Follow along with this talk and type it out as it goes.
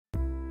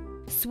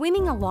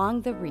Swimming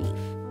along the reef,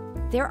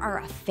 there are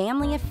a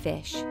family of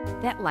fish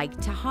that like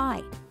to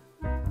hide.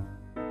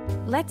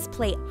 Let's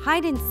play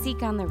hide and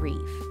seek on the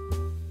reef.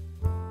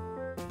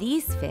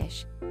 These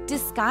fish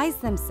disguise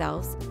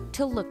themselves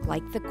to look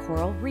like the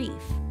coral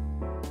reef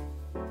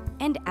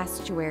and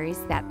estuaries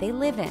that they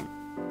live in.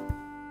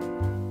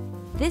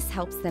 This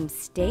helps them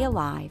stay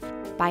alive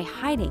by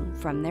hiding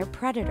from their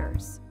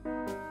predators.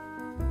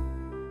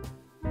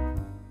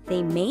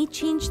 They may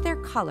change their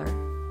color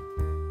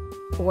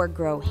or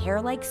grow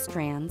hair-like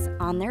strands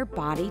on their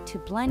body to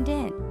blend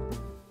in.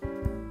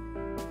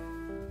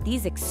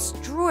 These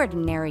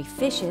extraordinary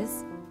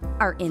fishes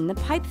are in the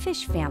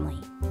pipefish family,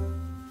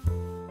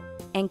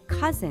 and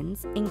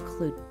cousins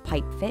include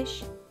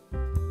pipefish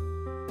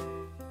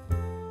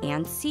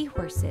and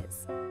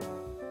seahorses.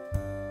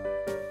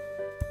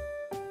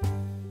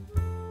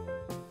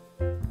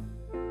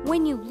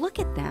 When you look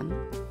at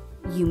them,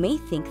 you may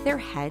think their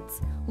heads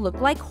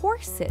look like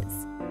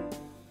horses.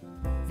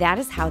 That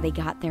is how they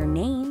got their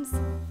names.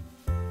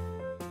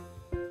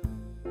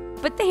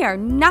 But they are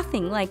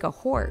nothing like a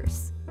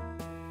horse.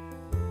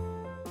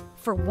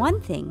 For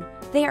one thing,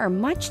 they are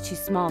much too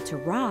small to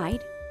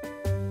ride.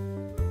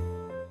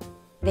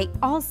 They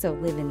also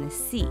live in the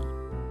sea.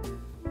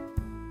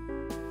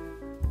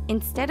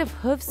 Instead of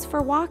hooves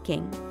for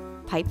walking,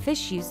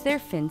 pipefish use their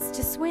fins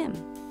to swim.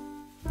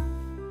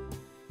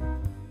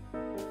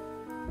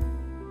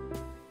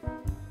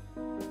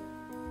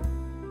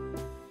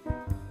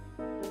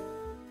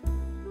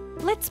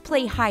 Let's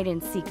play hide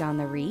and seek on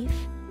the reef.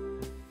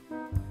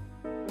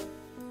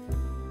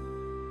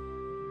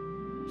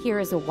 Here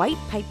is a white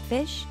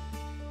pipefish.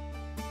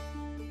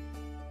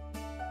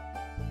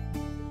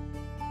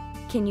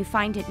 Can you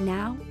find it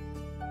now?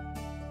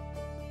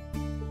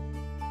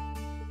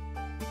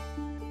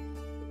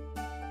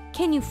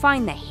 Can you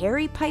find the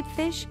hairy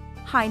pipefish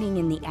hiding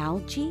in the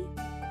algae?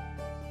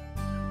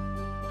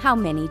 How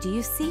many do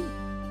you see?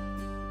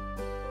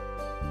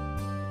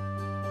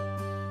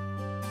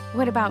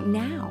 What about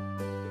now?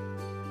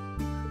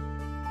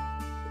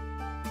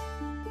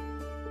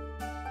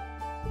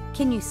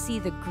 Can you see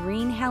the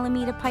green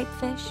Halimeda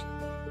pipefish?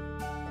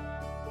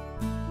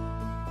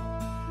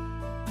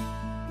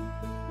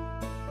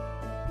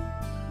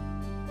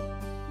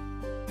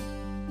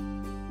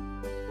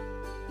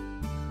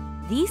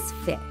 These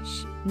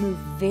fish move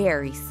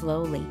very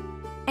slowly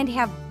and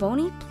have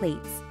bony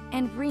plates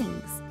and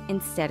rings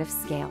instead of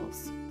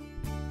scales.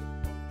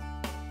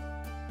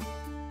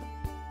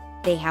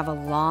 They have a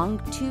long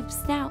tube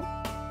snout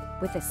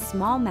with a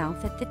small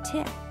mouth at the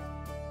tip.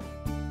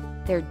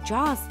 Their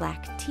jaws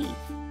lack teeth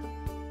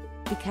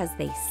because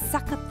they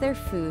suck up their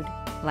food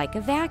like a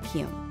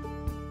vacuum.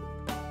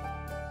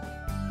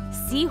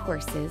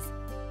 Seahorses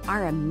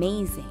are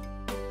amazing.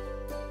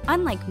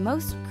 Unlike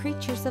most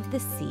creatures of the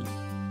sea,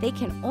 they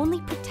can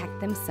only protect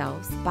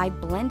themselves by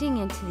blending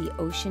into the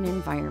ocean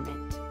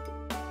environment.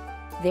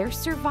 Their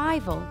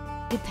survival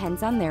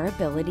depends on their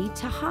ability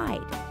to hide.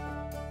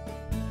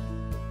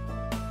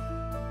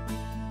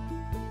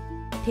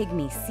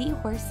 Pygmy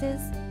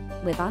seahorses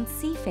live on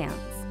sea fans.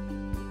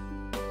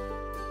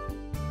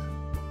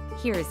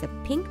 Here is a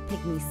pink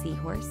pygmy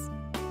seahorse.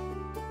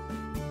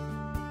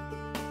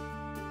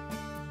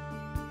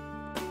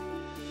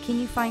 Can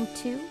you find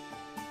two?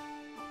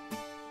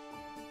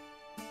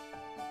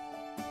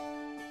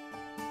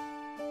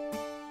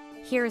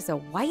 Here is a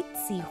white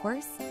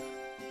seahorse.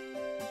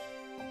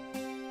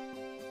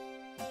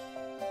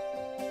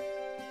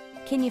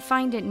 Can you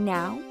find it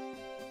now?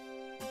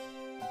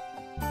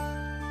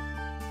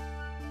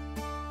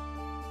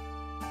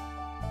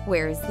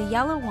 Where is the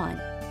yellow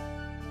one?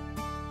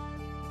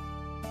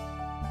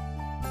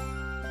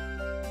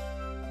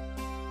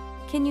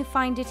 Can you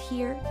find it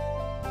here?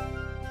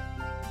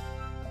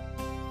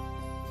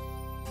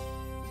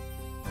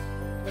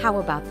 How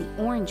about the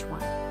orange one?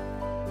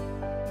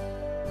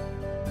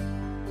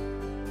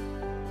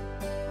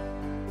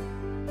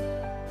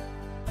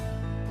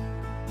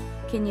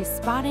 Can you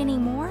spot any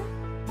more?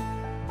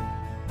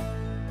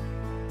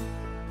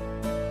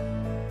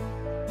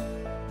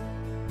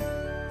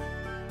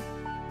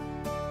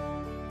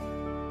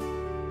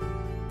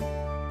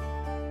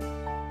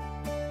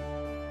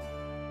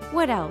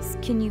 What else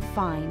can you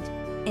find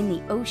in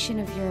the ocean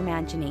of your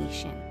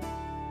imagination?